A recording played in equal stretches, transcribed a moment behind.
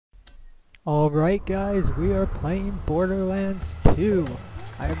Alright guys, we are playing Borderlands 2.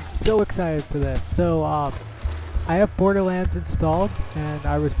 I am so excited for this. So, I have Borderlands installed, and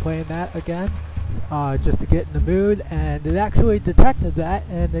I was playing that again, just to get in the mood, and it actually detected that,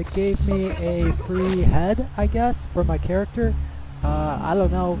 and it gave me a free head, I guess, for my character. I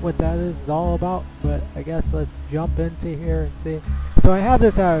don't know what that is all about, but I guess let's jump into here and see. So I have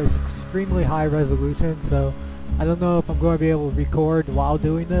this at extremely high resolution, so I don't know if I'm going to be able to record while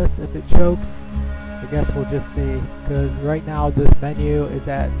doing this. If it chokes, I guess we'll just see, because right now this menu is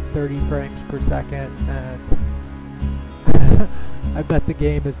at 30 frames per second, and I bet the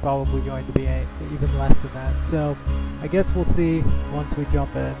game is probably going to be even less than that. So I guess we'll see once we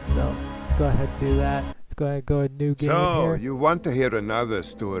jump in, so let's go ahead and do that. Let's go ahead and go to new game So, here. you want to hear another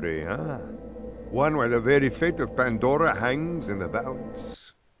story, huh? One where the very fate of Pandora hangs in the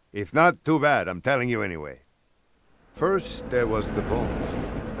balance? If not, too bad, I'm telling you anyway. First, there was the Vault,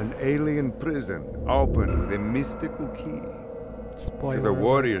 an alien prison opened with a mystical key. Spoiler. To the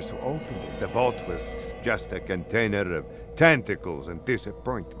warriors who opened it, the Vault was just a container of tentacles and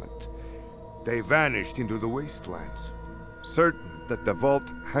disappointment. They vanished into the wastelands, certain that the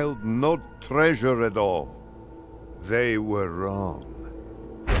Vault held no treasure at all. They were wrong.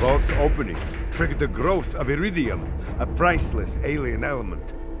 The Vault's opening triggered the growth of iridium, a priceless alien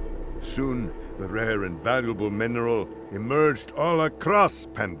element. Soon, the rare and valuable mineral emerged all across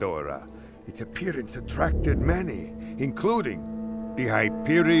Pandora. Its appearance attracted many, including the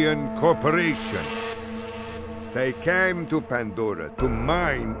Hyperion Corporation. They came to Pandora to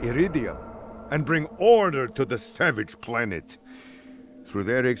mine iridium and bring order to the savage planet. Through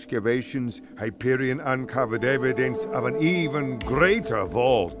their excavations, Hyperion uncovered evidence of an even greater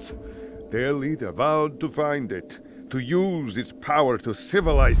vault. Their leader vowed to find it, to use its power to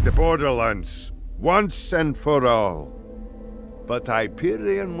civilize the Borderlands, once and for all. But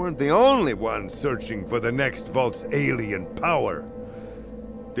Hyperion weren't the only ones searching for the next vault's alien power.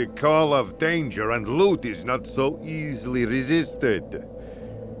 The call of danger and loot is not so easily resisted.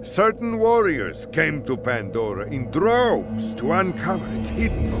 Certain warriors came to Pandora in droves to uncover its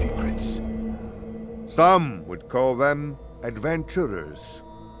hidden secrets. Some would call them adventurers.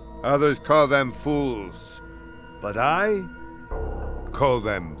 Others call them fools. But I call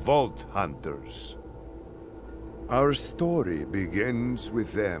them Vault Hunters. Our story begins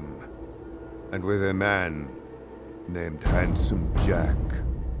with them, and with a man named Handsome Jack.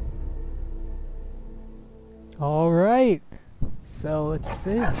 Alright, so let's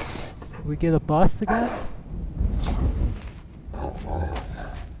see. We get a bus again?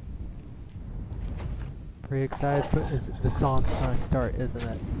 Pretty excited for the song's gonna start, isn't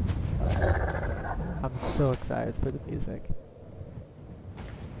it? I'm so excited for the music.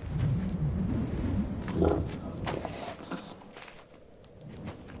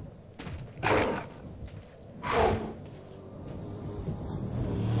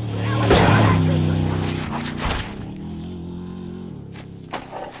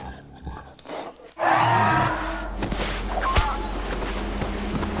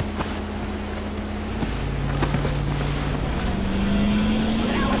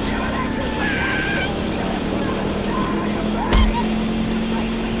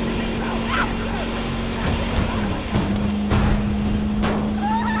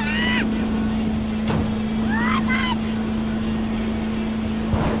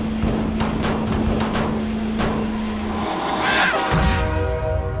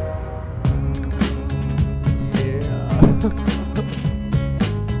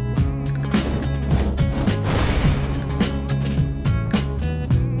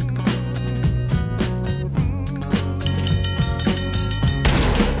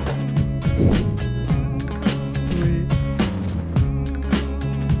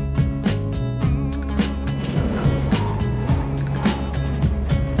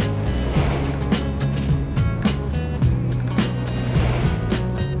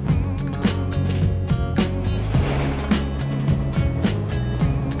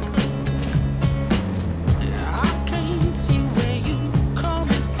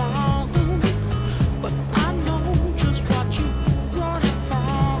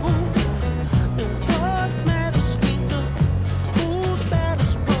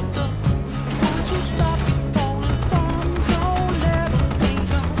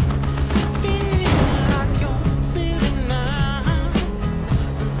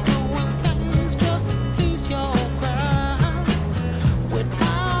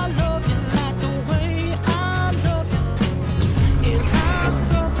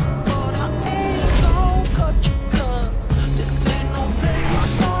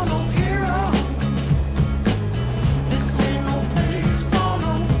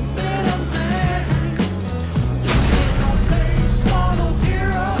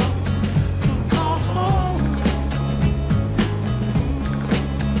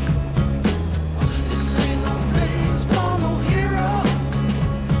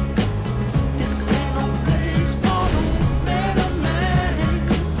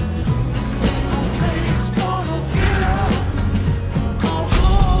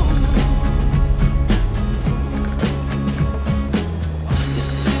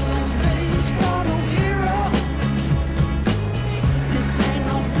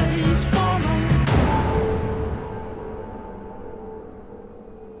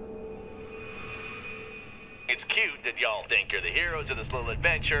 heroes of this little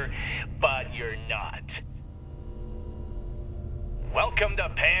adventure, but you're not. Welcome to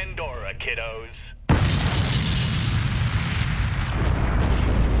Pandora, kiddos.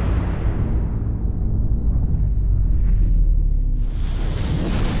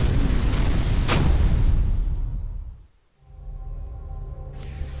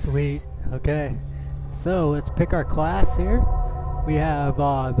 Sweet. Okay. So let's pick our class here. We have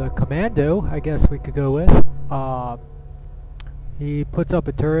the commando, I guess we could go with. He puts up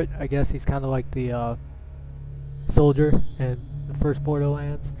a turret. I guess he's kind of like the soldier in the first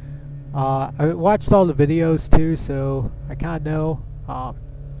Borderlands. I watched all the videos too, so I kind of know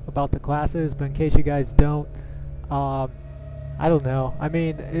about the classes, but in case you guys don't, I don't know. I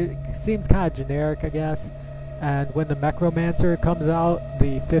mean, it seems kind of generic, I guess. And when the Necromancer comes out,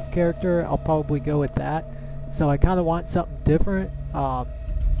 the 5th character, I'll probably go with that. So I kind of want something different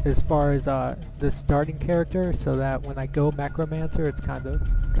as far as the starting character, so that when I go Necromancer, it's kind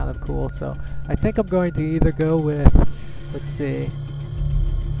of cool. So I think I'm going to either go with, let's see.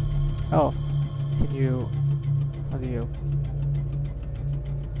 Oh, can you? How do you?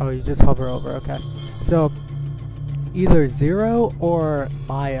 Oh, you just hover over. Okay. So either Zero or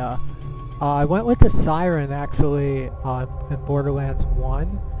Maya. I went with the Siren actually in Borderlands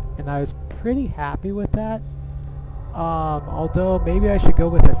 1, and I was pretty happy with that. Although maybe I should go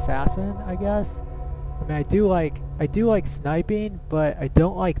with Assassin, I guess. I mean, I do like sniping, but I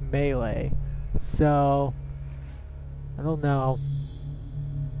don't like melee. So I don't know.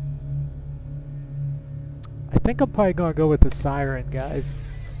 I think I'm probably gonna go with the Siren, guys.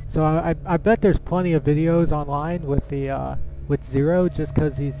 So I bet there's plenty of videos online with the with Zero, just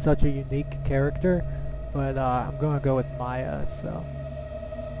because he's such a unique character, but I'm gonna go with Maya. So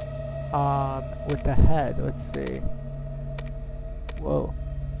with the head, let's see. Whoa.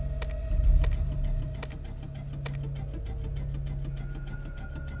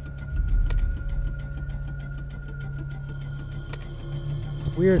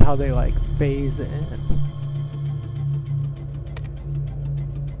 It's weird how they like phase in.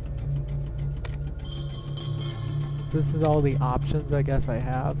 This is all the options I guess I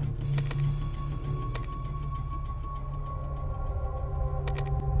have.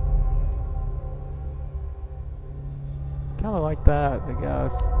 Kinda like that, I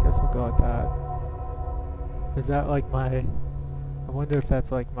guess. Guess we'll go with that. Is that like my... I wonder if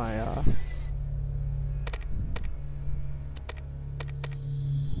that's like my,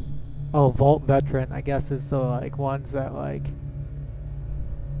 Oh, Vault Veteran, I guess is the like ones that like...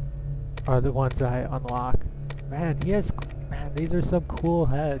 are the ones that I unlock. Man, man, these are some cool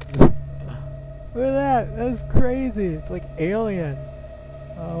heads. Look at that, that's crazy. It's like Alien.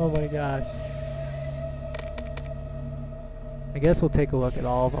 Oh my gosh. I guess we'll take a look at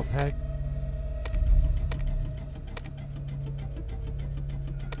all of them, hey?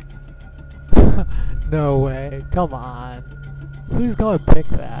 No way, come on. Who's gonna pick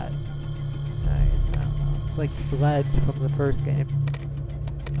that? I don't know. It's like Sledge from the first game.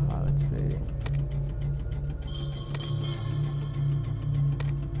 Let's see.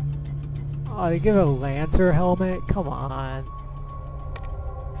 Oh, they give a Lancer helmet? Come on.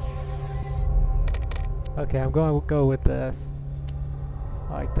 Okay, I'm going to go with this.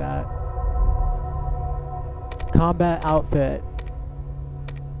 I like that. Combat outfit.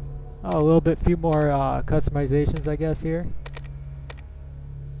 Oh, a little bit, few more customizations, I guess, here.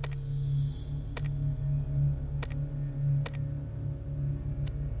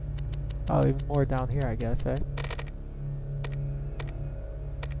 Oh, even more down here, I guess, eh?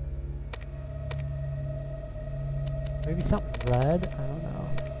 Maybe something red? I don't know.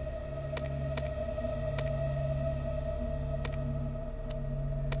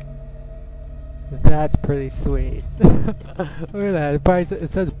 That's pretty sweet. Look at that. It, probably, it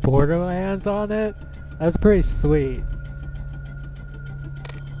says Borderlands on it. That's pretty sweet.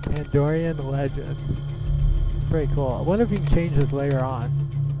 Pandorian Legend. It's pretty cool. I wonder if you can change this later on.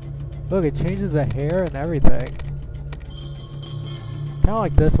 Look, it changes the hair and everything. Kinda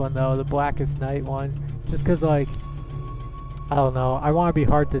like this one though, the Blackest Night one. Just cause like, I don't know, I want to be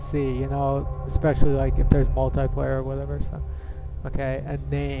hard to see, you know, especially like if there's multiplayer or whatever, so. Okay, and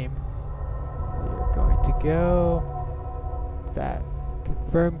name. We're going to go... What's that?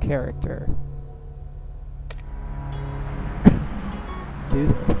 Confirm character. Let's do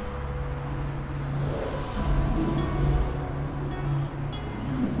this.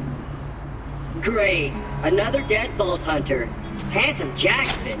 Great! Another dead Vault Hunter. Handsome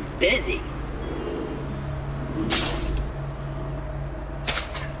Jack's been busy.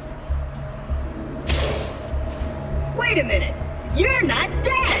 Wait a minute! You're not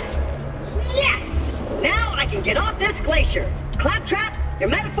dead! Yes! Now I can get off this glacier! Claptrap, your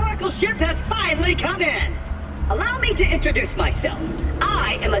metaphorical ship has finally come in. Allow me to introduce myself.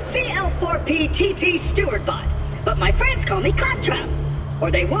 I am a CL4P TP steward bot, but my friends call me Claptrap. Or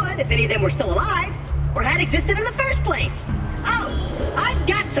they would if any of them were still alive, or had existed in the first place. Oh, I've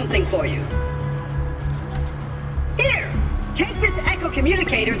got something for you. Here, take this Echo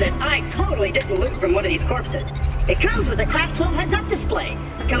communicator that I totally didn't loot from one of these corpses. It comes with a Class 12 heads-up display,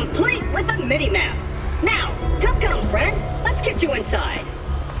 complete with a mini-map. Now, come, friend. Let's get you inside.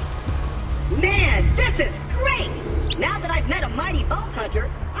 Man, this is great! Now that I've met a mighty Vault Hunter,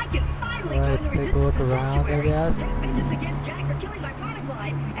 I can finally join the take a look Resistance around, I guess. take vengeance against Jack for killing my product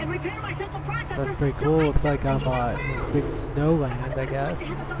line, and repair my central processor. That's pretty so cool. I Looks start like I'm making my in move. big snowland, I guess.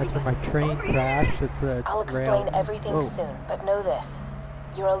 That's where my train crashed. It's a I'll explain everything Whoa. soon, but know this.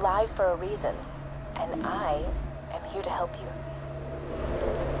 You're alive for a reason, and I am here to help you.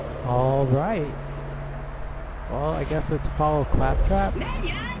 Alright. Well, I guess let's follow Claptrap.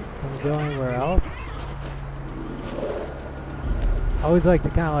 Minion! Can we go anywhere else? I always like to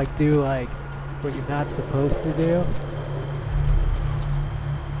kind of like do like what you're not supposed to do.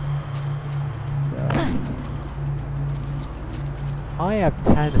 So I only have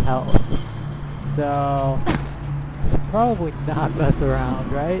 10 health, so I should probably not mess around,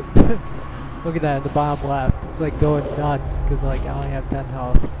 right? Look at that in the bottom left. It's like going nuts because like I only have 10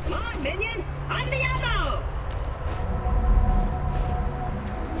 health. Come on, Minion! I'm the ammo!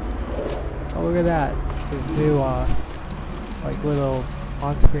 Oh, look at that. There's new like little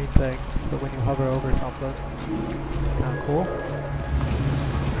on-screen things for when you hover over something. Kind of cool.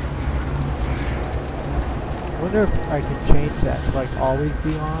 I wonder if I can change that to like always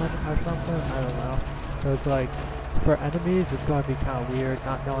be on or something. I don't know. So it's like for enemies, it's going to be kind of weird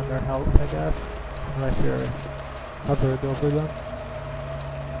not knowing their health, I guess, unless you're hovered over them.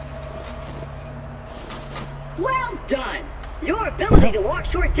 Well done! Your ability to walk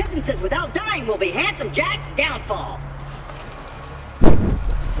short distances without dying will be Handsome Jack's downfall.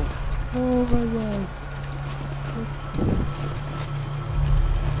 Oh my god.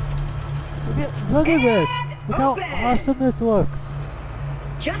 Look at this! Look how open. awesome this looks!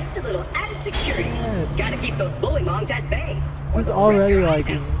 Just a little added security. Man. Gotta keep those bullymongs at bay. This is already like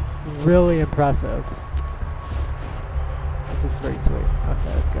really impressive. This is pretty sweet.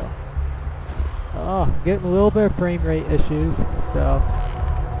 Okay, let's go. Oh, getting a little bit of frame rate issues, so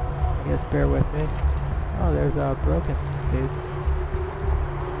I guess bear with me. Oh, there's a broken dude.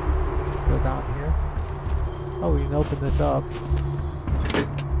 Go down here. Oh, we can open this up.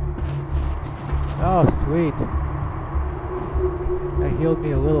 Oh, sweet. That healed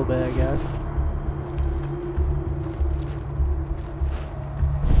me a little bit, I guess.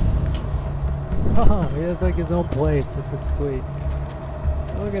 Oh, he has like his own place. This is sweet.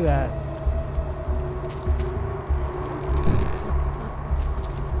 Look at that.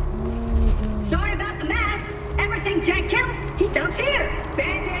 Sorry about the mess. Everything Jack kills, he dumps here.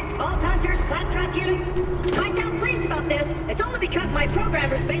 Bandits, Vault Hunters, Claptrap units. If I sound pleased about this, it's only because my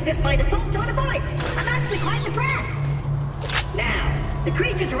programmers made this my default tone of voice. I'm actually quite impressed. Now, the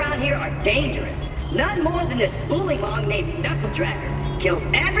creatures around here are dangerous. None more than this bullymong named Knuckle Dragger. Killed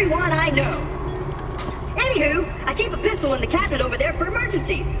everyone I know. Anywho, I keep a pistol in the cabinet over there for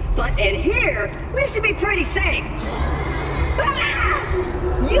emergencies. But in here, we should be pretty safe. Ah!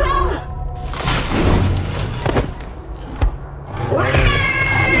 Yo!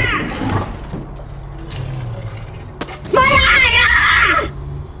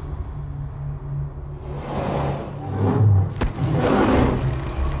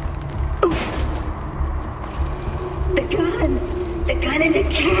 The gun in the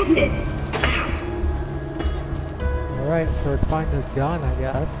cabinet. Alright, so let's find this gun, I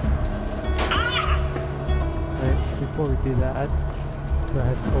guess. Right, before we do that, go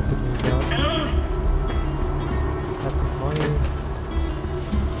ahead and open the gun. Have some money.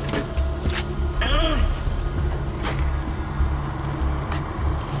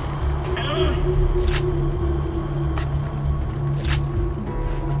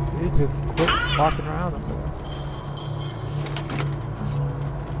 You just quit walking around up there.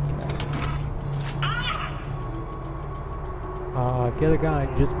 Get a gun,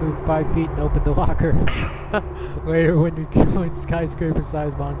 just move 5 feet and open the locker. Later when you're killing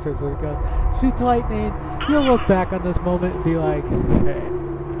skyscraper-sized monsters with a gun, shoots lightning, you'll look back on this moment and be like, hey.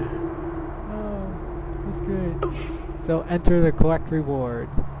 Oh, that's great. So enter the collect reward.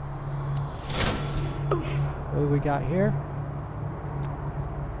 What do we got here?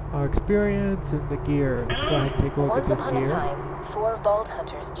 Our experience and the gear. Let's go ahead and take a look at Once this upon a gear. time, 4 Vault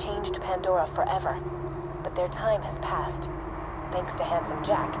Hunters changed Pandora forever. But their time has passed. Thanks to Handsome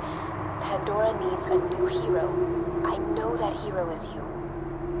Jack, Pandora needs a new hero. I know that hero is you.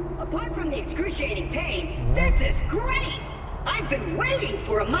 Apart from the excruciating pain, this is great! I've been waiting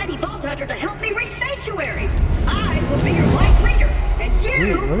for a mighty Vault Hunter to help me reach Sanctuary! I will be your life leader, and you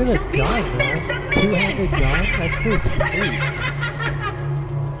Sweet, look at this shall be my gun, man. fearsome minion! Two-handed gun? That's pretty sweet.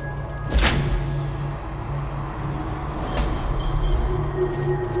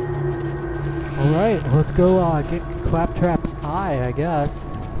 Alright, let's go get Claptrap's eye, I guess.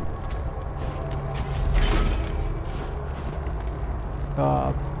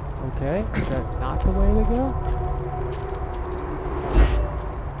 Okay, is that not the way to go?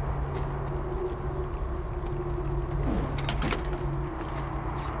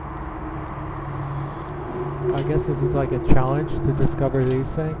 I guess this is like a challenge to discover these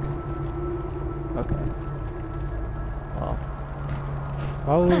things. Okay. Well,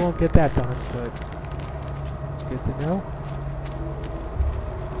 probably won't get that done, but it's good to know.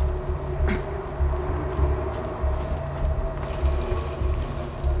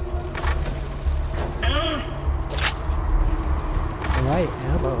 Alright,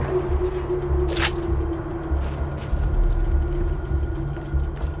 ammo.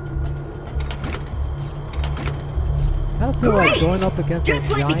 I don't feel like going up against a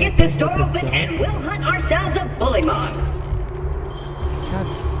Just let me giant get this thing door with open gun. and we'll hunt ourselves a bullymon!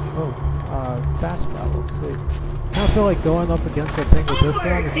 Fast travel, sweet. I don't feel like going up against a thing with this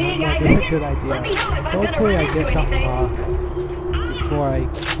gun is Seeing not eye really a vision? good Let me idea. know if I'm So gonna hopefully run I into get something anything. before I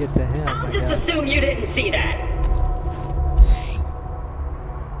get to him, I'll I just guess. assume you didn't see that.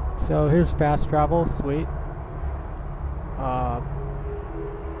 So here's fast travel, sweet.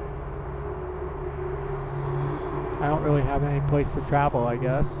 I don't really have any place to travel, I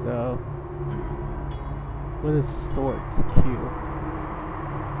guess, so... What is sort? Q.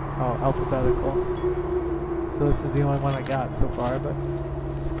 Oh, alphabetical. So this is the only one I got so far, but let's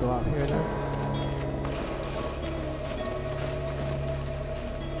go out here then.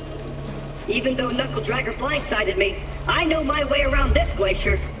 Even though Knuckle Dragger blindsided me, I know my way around this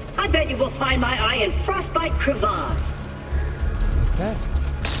glacier. I bet you will find my eye in Frostbite Crevasse. Okay.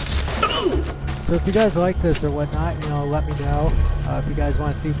 Boom! So if you guys like this or whatnot, you know, let me know. If you guys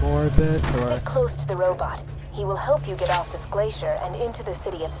want to see more of this, or... Stick close to the robot. He will help you get off this glacier and into the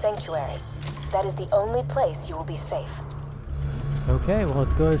city of Sanctuary. That is the only place you will be safe. Okay, well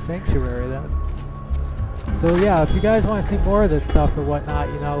let's go to Sanctuary then. So yeah, if you guys want to see more of this stuff or whatnot,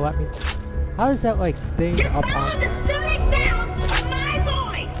 you know, let me... How does that like stay Just up follow on the there? silly sound of my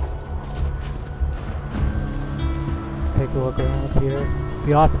voice! Let's take a look around here. It'd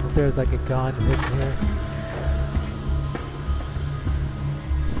be awesome if there's like a gun hidden here.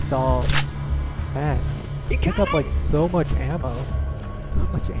 So, man, You pick up coming? like so much ammo. How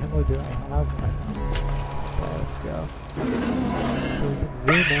much ammo do I have right now? Okay, let's go. So we can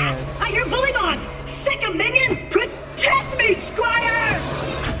zoom in. I hear bullymons! Sick of minion! Protect me, Squire!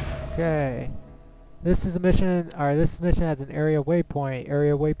 Okay. This is a mission, or this mission has an area waypoint.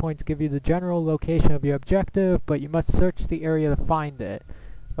 Area waypoints give you the general location of your objective, but you must search the area to find it.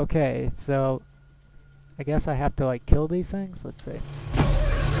 Okay, so I guess I have to like kill these things? Let's see.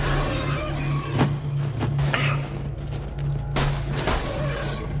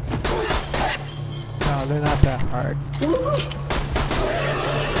 No, they're not that hard.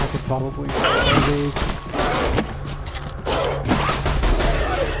 I could probably kill these.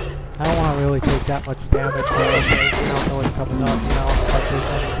 I don't want to really take that much damage though, because I don't know what's coming up, you know, but there's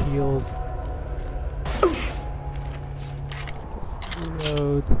any heals. Just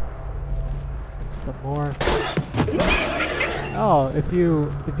reload. Some more. Oh, if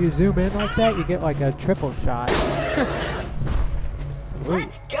you zoom in like that, you get like a triple shot. Sweet.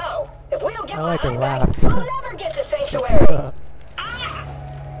 Let's go! If we don't get I my like a eye laugh. back, we'll never get to Sanctuary!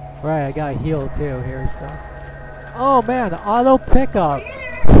 Right, I got a heal too here, so. Oh man, auto pickup!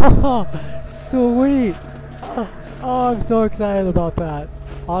 Sweet! Oh, I'm so excited about that.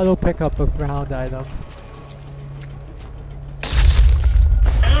 Auto pickup of ground items.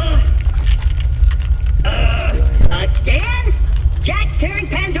 Again? Jack's tearing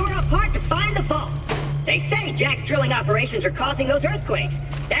Pandora apart to find the vault. They say Jack's drilling operations are causing those earthquakes.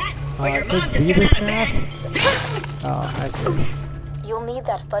 That, or your it says mom just Beaver got out of Smash? bed. Oh, I see. You'll need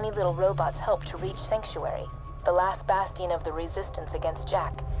that funny little robot's help to reach Sanctuary, the last bastion of the resistance against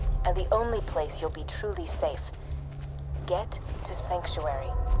Jack, and the only place you'll be truly safe. Get to Sanctuary.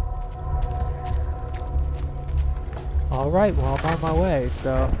 Alright, well I'm on my way,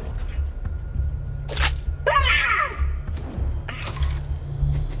 so.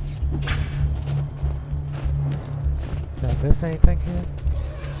 Did I miss anything here?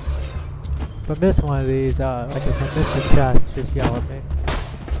 If I miss one of these, like if I miss the chest, just yell at me.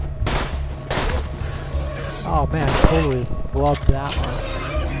 Oh man, totally flubbed that one.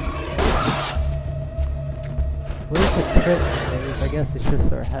 Where's the crit phase? I guess it's just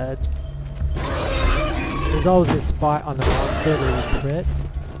their head. There's always a spot on the monster where you crit,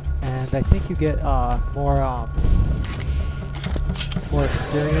 and I think you get more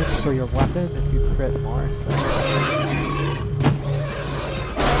experience for your weapon if you crit more.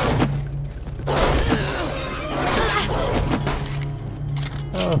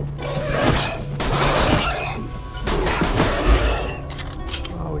 So.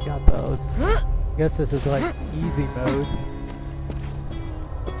 Oh, we got those. I guess this is like easy mode.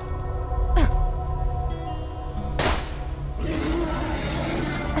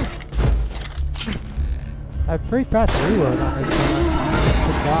 I have pretty fast reload on this one. I'm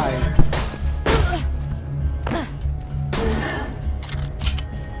surprised.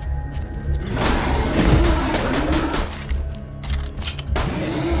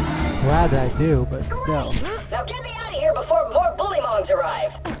 Glad that I do, but still. Now get me out of here before more bullymongs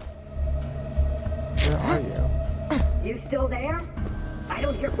arrive. Where are you? You still there? I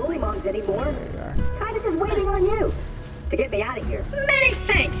don't hear bullymongs anymore. There you are. Kinda just waiting on you to get me out of here. Many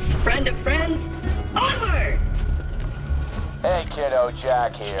thanks, friend of friends. Onward! Hey kiddo,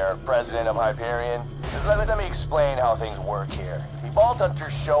 Jack here, president of Hyperion. Let me explain how things work here. The Vault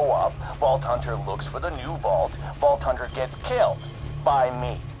Hunters show up, Vault Hunter looks for the new vault, Vault Hunter gets killed by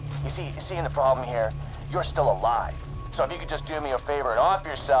me. You see in the problem here? You're still alive. So if you could just do me a favor and off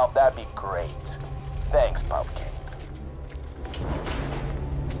yourself, that'd be great. Thanks, Pumpkin.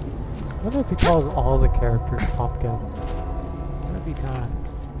 I wonder if he calls all the characters Pumpkin. That'd be kind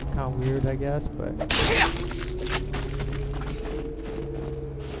of weird, I guess, but...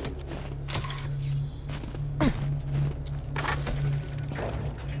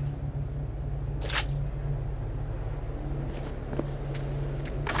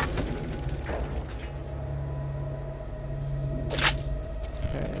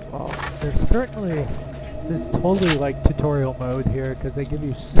 Certainly, this is totally like tutorial mode here because they give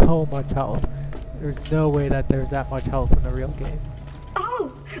you so much health. There's no way that there's that much health in the real game.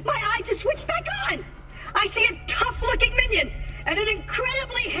 Oh, my eye just switched back on! I see a tough-looking minion and an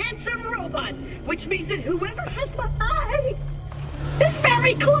incredibly handsome robot, which means that whoever has my eye is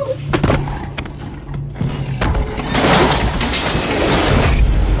very close!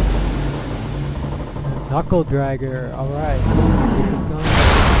 Knuckle Dragger, alright. This is going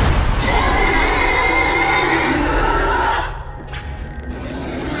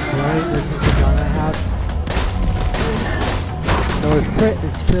this is the gun I have. So his crit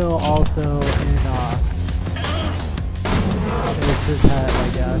is still also in his head, I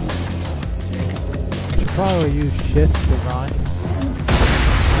guess. Should probably use shift to run.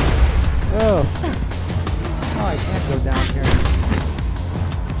 Oh! Oh, I can't go down here.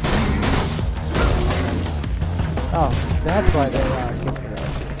 Oh, that's why they give me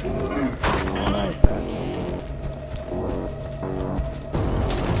that. Alright then.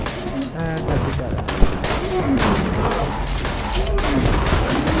 And let's do that.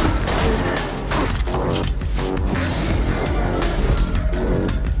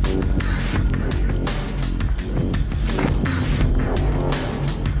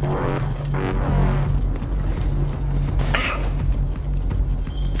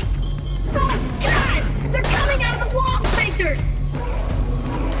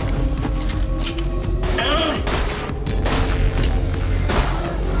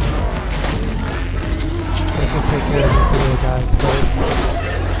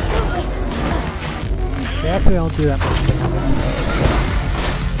 They actually don't do that much damage.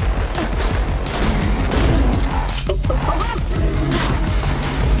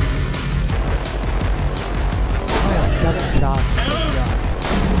 Oh yeah, 7 shots.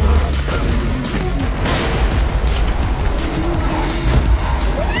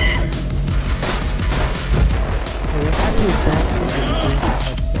 They actually don't do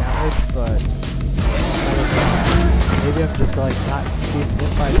much damage, but maybe I'm just like not being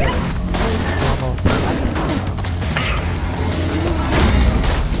hit by the normal attack.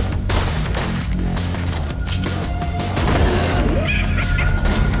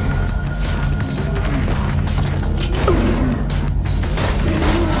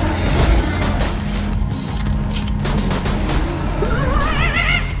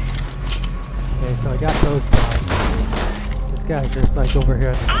 Okay, so I got those guys. This guy's just like over here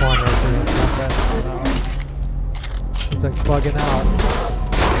in the corner doing something. I don't know. He's like bugging out.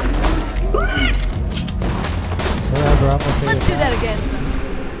 Whatever, I'm gonna Let's do that again, son.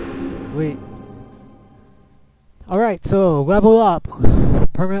 Sweet. Alright, so level up.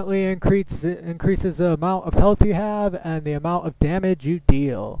 Permanently increases the amount of health you have and the amount of damage you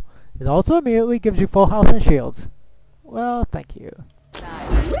deal. It also immediately gives you full health and shields. Well, thank you.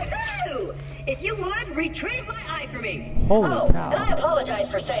 Woohoo! If you would, retrieve my eye for me. Holy and cow. I apologize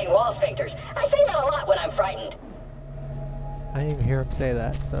for saying wall sphincters. I say that a lot when I'm frightened. I didn't even hear him say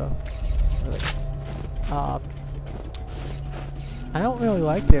that, so... I don't really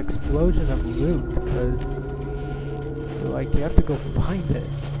like the explosion of loot, because... like, you have to go find it.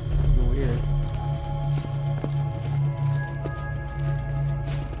 It's weird.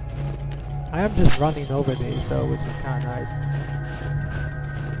 I am just running over these, so which is kind of nice.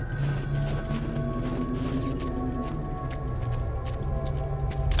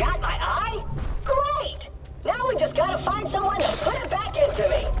 Got my eye? Great! Now we just gotta find someone to put it back into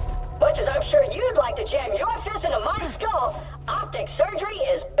me. Much as I'm sure you'd like to jam your fist into my skull, optic surgery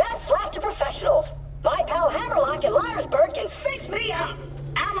is best left to professionals. My pal Hammerlock in Liarsburg can fix me up.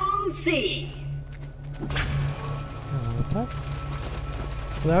 Allons-y. Okay.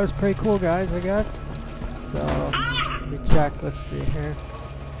 So that was pretty cool, guys, I guess. So, let me check. Let's see here.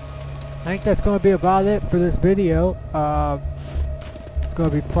 I think that's going to be about it for this video. It's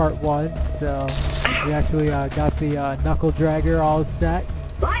going to be part 1. So, we actually got the knuckle dragger all set.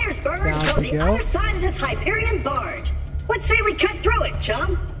 Liarsburg is on the other side of this Hyperion barge. Let's say we cut through it,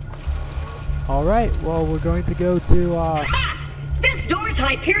 chum. Alright, well, we're going to go to, This door's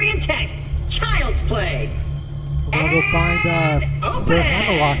Hyperion Tech. Child's play. we're going to go find, open! Sir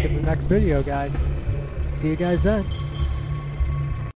Hammerlock in the next video, guys. See you guys then.